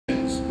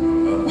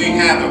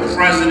have a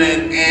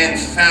president and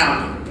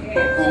founder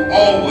who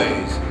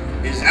always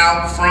is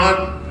out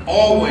front,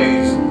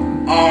 always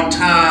on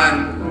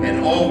time,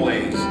 and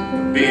always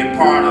being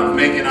part of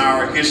making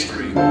our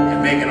history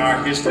and making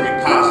our history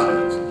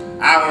positive.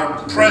 Our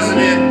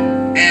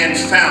president and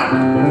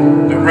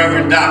founder, the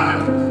Reverend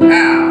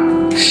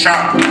Dr.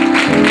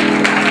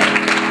 Sharpton.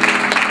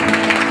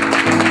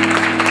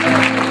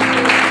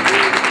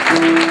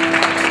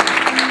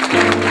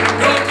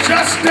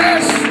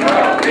 Justice,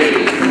 no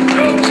peace.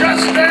 No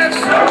justice,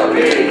 no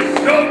peace.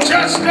 No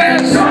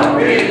justice, no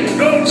peace.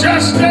 No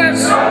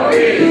justice, no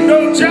peace.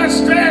 No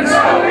justice,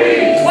 no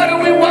peace. What do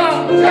we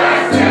want?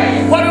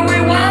 Justice. What do we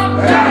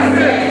want?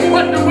 Justice.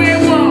 What do we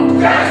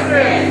want?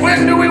 Justice.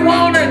 When do we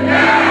want it?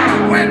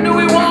 Now. When do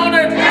we want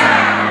it?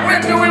 Now.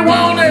 When do we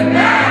want it?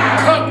 Now.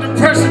 Hug the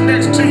person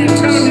next to you,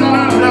 tell them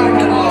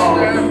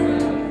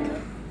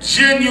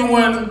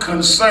genuine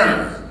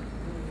concern.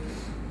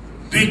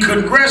 The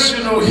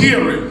congressional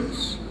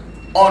hearings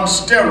on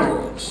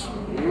steroids.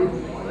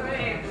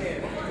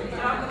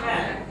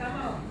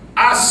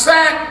 I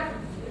sat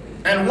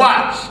and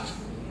watched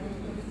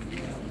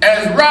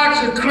as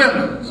Roger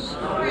Clemens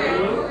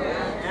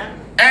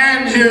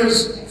and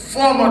his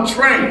former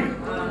trainer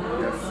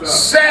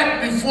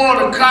sat before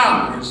the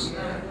Congress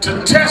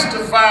to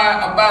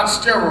testify about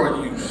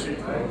steroid use.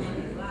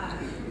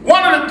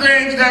 One of the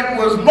things that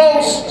was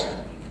most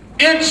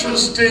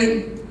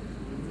interesting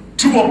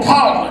to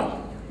appalling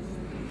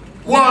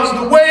was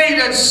the way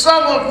that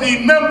some of the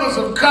members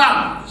of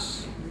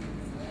Congress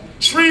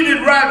treated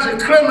Roger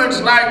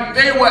Clemens like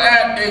they were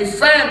at a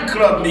fan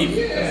club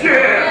meeting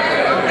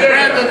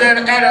rather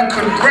than at a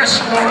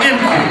congressional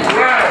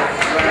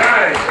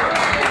inquiry.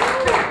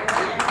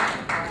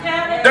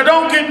 Now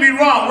don't get me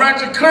wrong,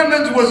 Roger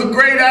Clemens was a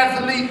great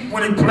athlete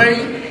when he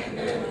played.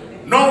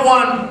 No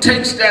one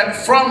takes that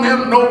from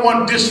him, no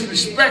one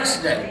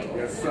disrespects that.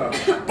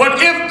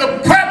 But if the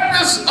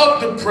purpose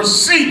of the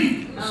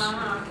proceedings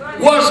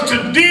was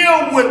to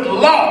deal with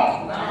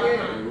law,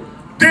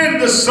 then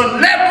the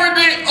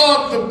celebrity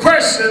of the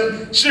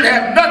person should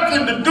have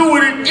nothing to do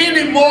with it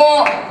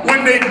anymore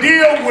when they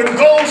deal with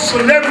those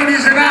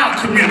celebrities in our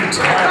community.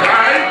 All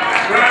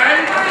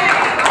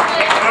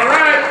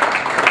right.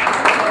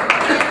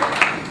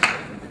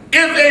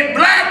 If a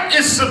black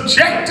is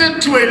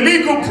subjected to a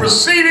legal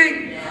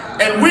proceeding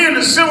and we in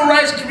the civil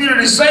rights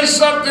community say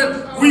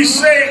something, we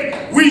say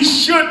we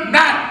should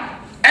not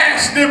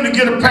ask them to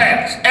get a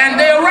pass. And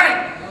they're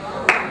right.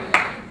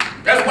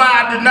 That's why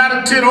I did not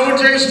attend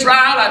O.J.'s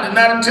trial. I did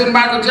not attend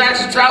Michael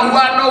Jackson's trial, who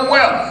I know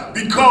well.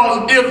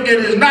 Because if it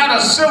is not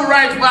a civil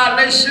rights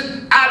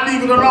violation, I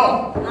leave it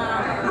alone.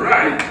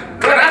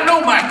 But I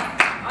know Michael.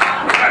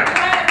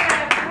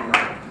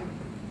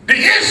 The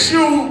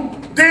issue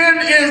then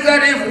is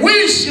that if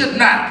we should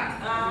not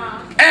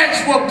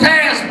ask for a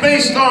pass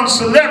based on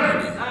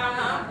celebrity,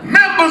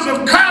 members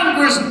of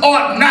Congress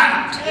ought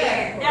not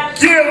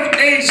give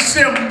a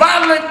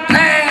symbolic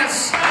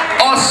pass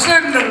or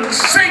send the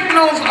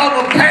signals of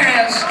a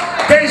pass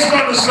based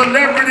on the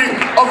celebrity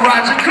of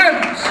Roger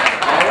Clemens.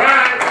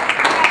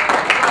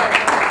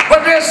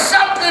 But there's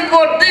something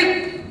more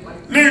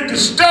deeply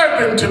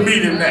disturbing to me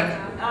than that.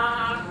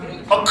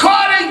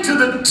 According to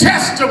the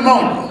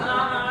testimony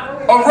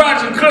of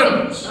Roger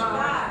Clemens,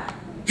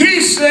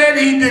 he said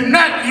he did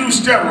not use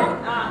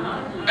steroids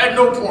at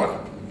no point.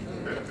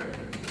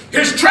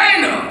 His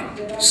trainer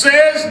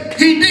says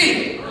he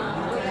did,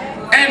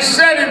 and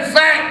said in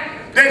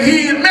fact that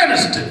he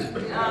administered it,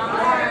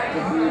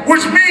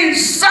 which means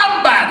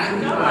somebody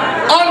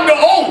under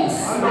oath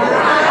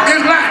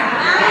is lying.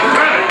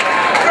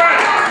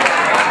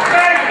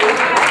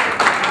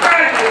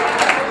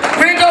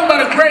 We ain't talking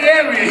about a gray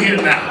area here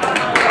now.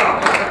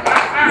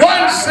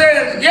 One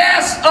says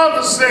yes,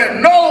 others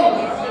said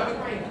no.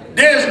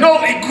 There's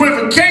no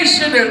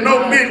equivocation, there's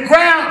no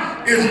mid-ground.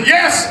 It's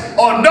yes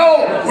or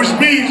no, which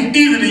means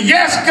either the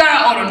yes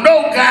guy or the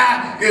no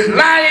guy is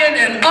lying,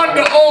 and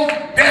under oath,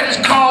 that is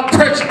called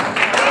prejudice.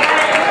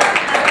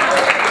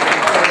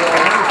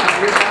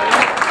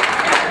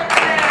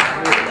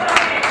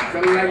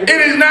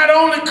 It is not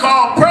only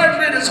called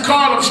perjury, it's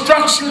called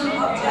obstruction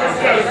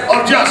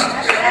of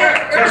justice.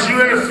 Because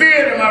you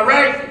interfered, am I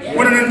right,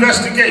 with an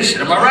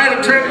investigation. Am I right,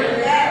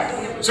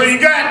 attorney? So you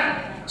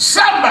got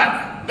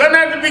somebody. Doesn't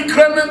have to be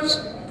Clemens.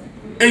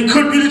 It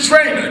could be the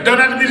trainer. It doesn't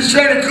have to be the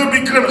trainer. It could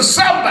be Clemens.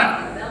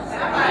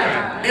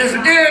 Somebody is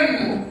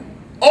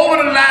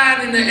over the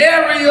line in the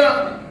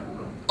area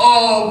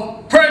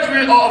of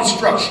perjury or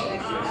obstruction.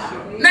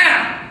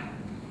 Now,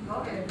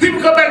 people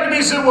come back to me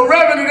and say, well,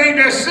 Reverend, it ain't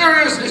that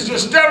serious. It's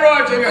just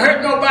steroids. It ain't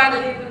hurt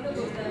nobody.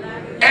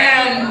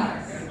 And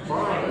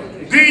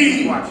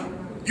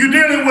you're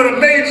dealing with a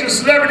major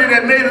celebrity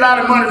that made a lot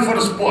of money for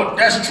the sport.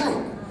 That's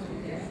true.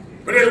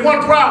 But there's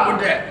one problem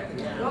with that.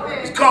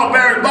 It's called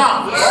Barry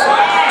Bonds.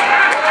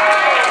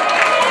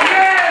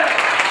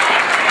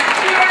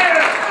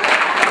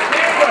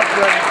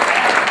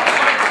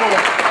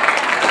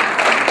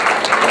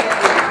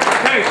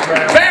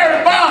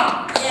 Barry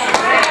Bonds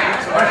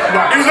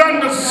is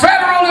under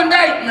federal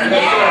indictment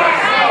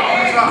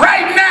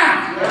right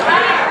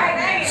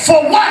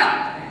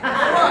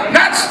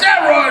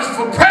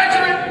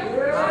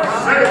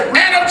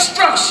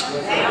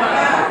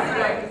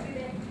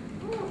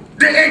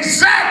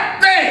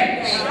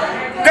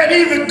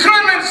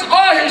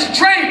his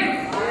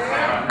trainer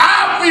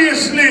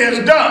obviously has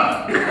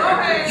done.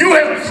 You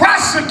have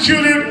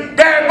prosecuted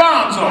Barry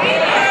Bonds on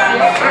it.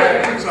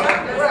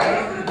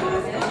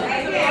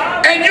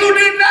 And you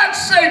did not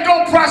say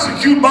don't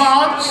prosecute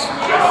Bonds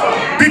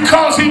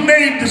because he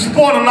made the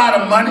sport a lot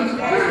of money.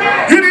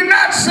 You did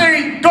not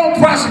say don't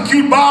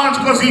prosecute Bonds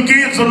because he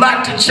gives a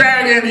lot to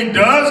charity, and he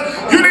does.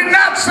 You did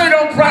not say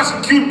don't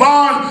prosecute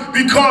Bonds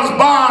because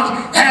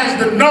Bonds has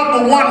the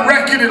 #1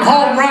 record in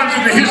home runs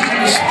in the history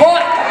of the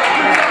sport.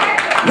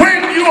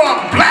 When you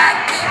are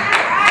black,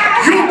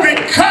 you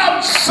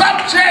become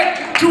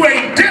subject to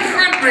a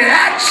different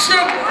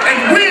reaction,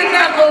 and we're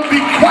not going to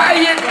be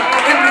quiet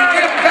in the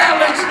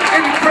imbalance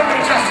in the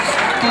criminal justice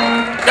system.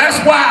 That's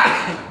why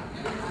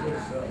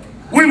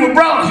we were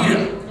brought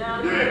here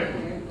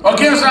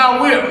against our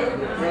will,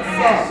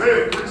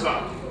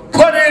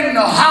 put in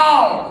the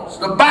hulls,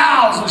 the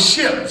bows of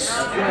ships,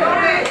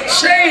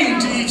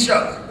 chained to each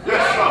other.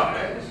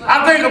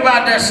 I think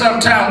about that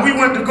sometimes. We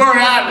went to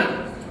Goree Island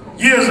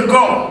years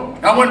ago.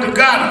 I went to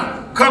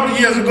Ghana a couple of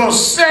years ago.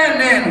 Stand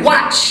there and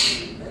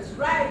watch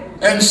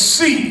and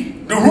see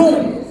the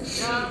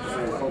rooms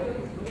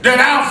that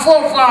our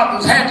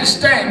forefathers had to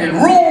stand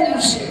in.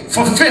 Rooms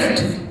for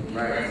 50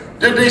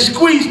 that they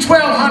squeezed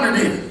 1,200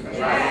 in.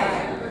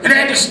 And they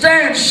had to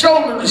stand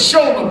shoulder to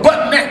shoulder,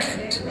 butt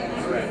naked.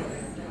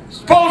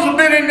 Supposed to have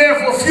been in there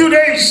for a few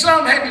days.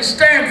 Some had to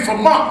stand for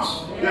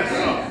months.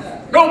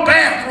 No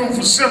bathroom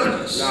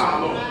facilities.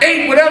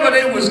 Ate whatever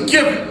they was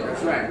given.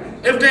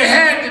 If they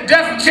had to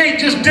defecate,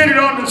 just did it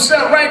on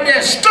themselves right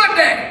there, stood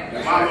there.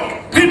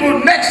 People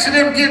next to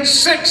them get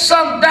sick,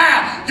 some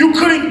die. You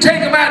couldn't even take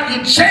them out.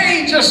 You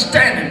chained just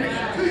standing there.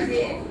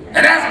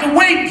 And after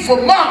waiting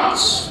for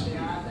months,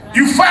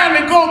 you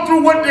finally go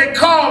through what they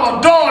call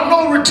a door of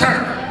no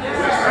return.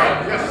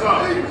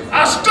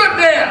 I stood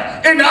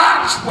there in the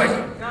archway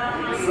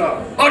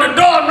or the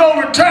door of no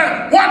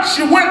return. Once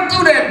you went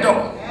through that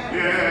door,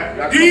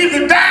 you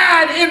either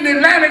died in the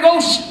Atlantic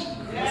Ocean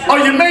or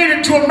you made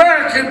it to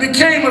America and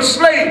became a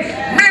slave.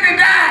 Many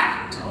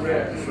died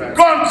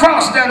going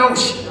across that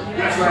ocean.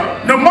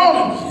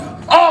 Pneumonia,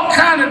 all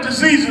kinds of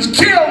diseases,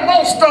 killed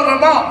most of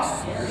them off.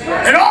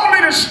 And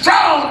only the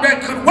strong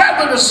that could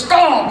weather the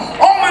storm,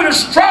 only the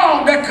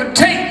strong that could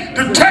take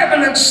the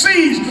turbulent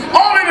seas,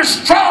 only the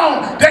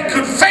strong that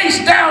could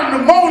face down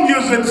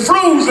pneumonias and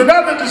flus and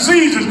other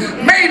diseases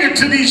made it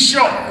to these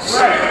shores.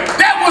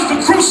 That was the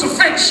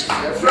crucifixion.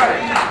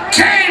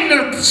 Came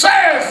to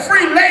serve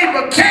free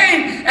labor,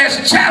 came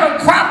as chattel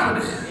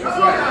property.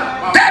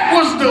 That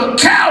was the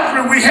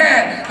Calvary we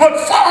had. But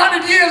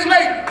 400 years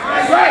later,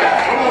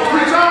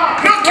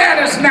 look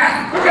at us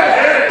now.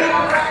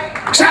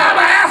 Child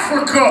of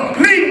Africa,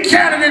 lead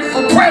candidate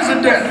for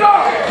president.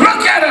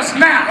 Look at us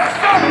now.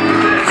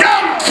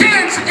 Young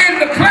kids in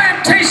the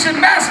plantation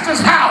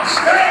master's house,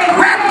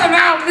 rapping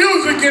out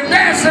music and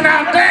dancing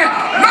out there.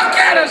 Look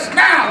at us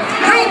now.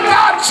 You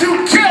thought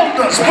you killed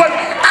us, but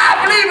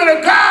I believe in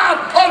a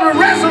God of the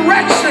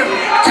resurrection.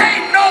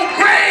 Can't no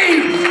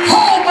grave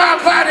hold my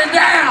body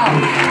down.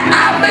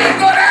 I may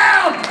go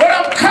down, but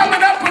I'm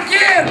coming up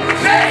again.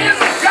 There is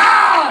a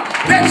God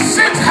that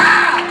sits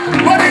high,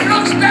 but he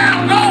looks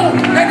down low,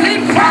 and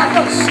he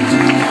promised,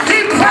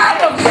 if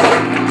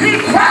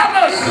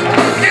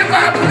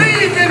I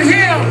believe in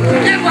him,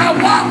 if I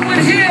walk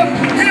with him,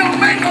 he'll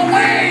make a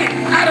way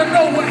out of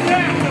no way.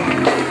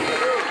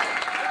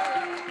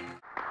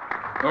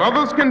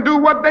 Others can do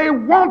what they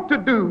want to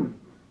do.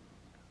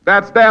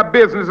 That's their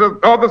business.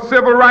 Other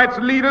civil rights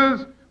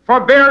leaders,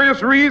 for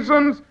various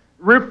reasons,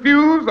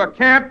 refuse or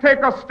can't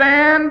take a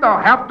stand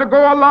or have to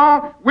go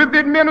along with the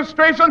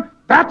administration.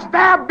 That's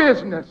their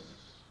business.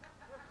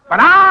 But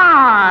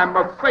I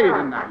must say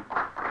tonight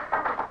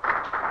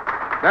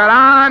that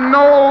I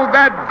know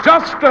that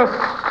justice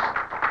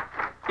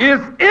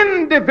is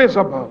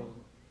indivisible.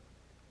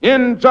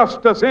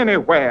 Injustice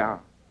anywhere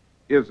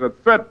is a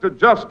threat to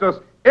justice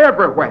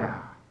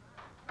everywhere.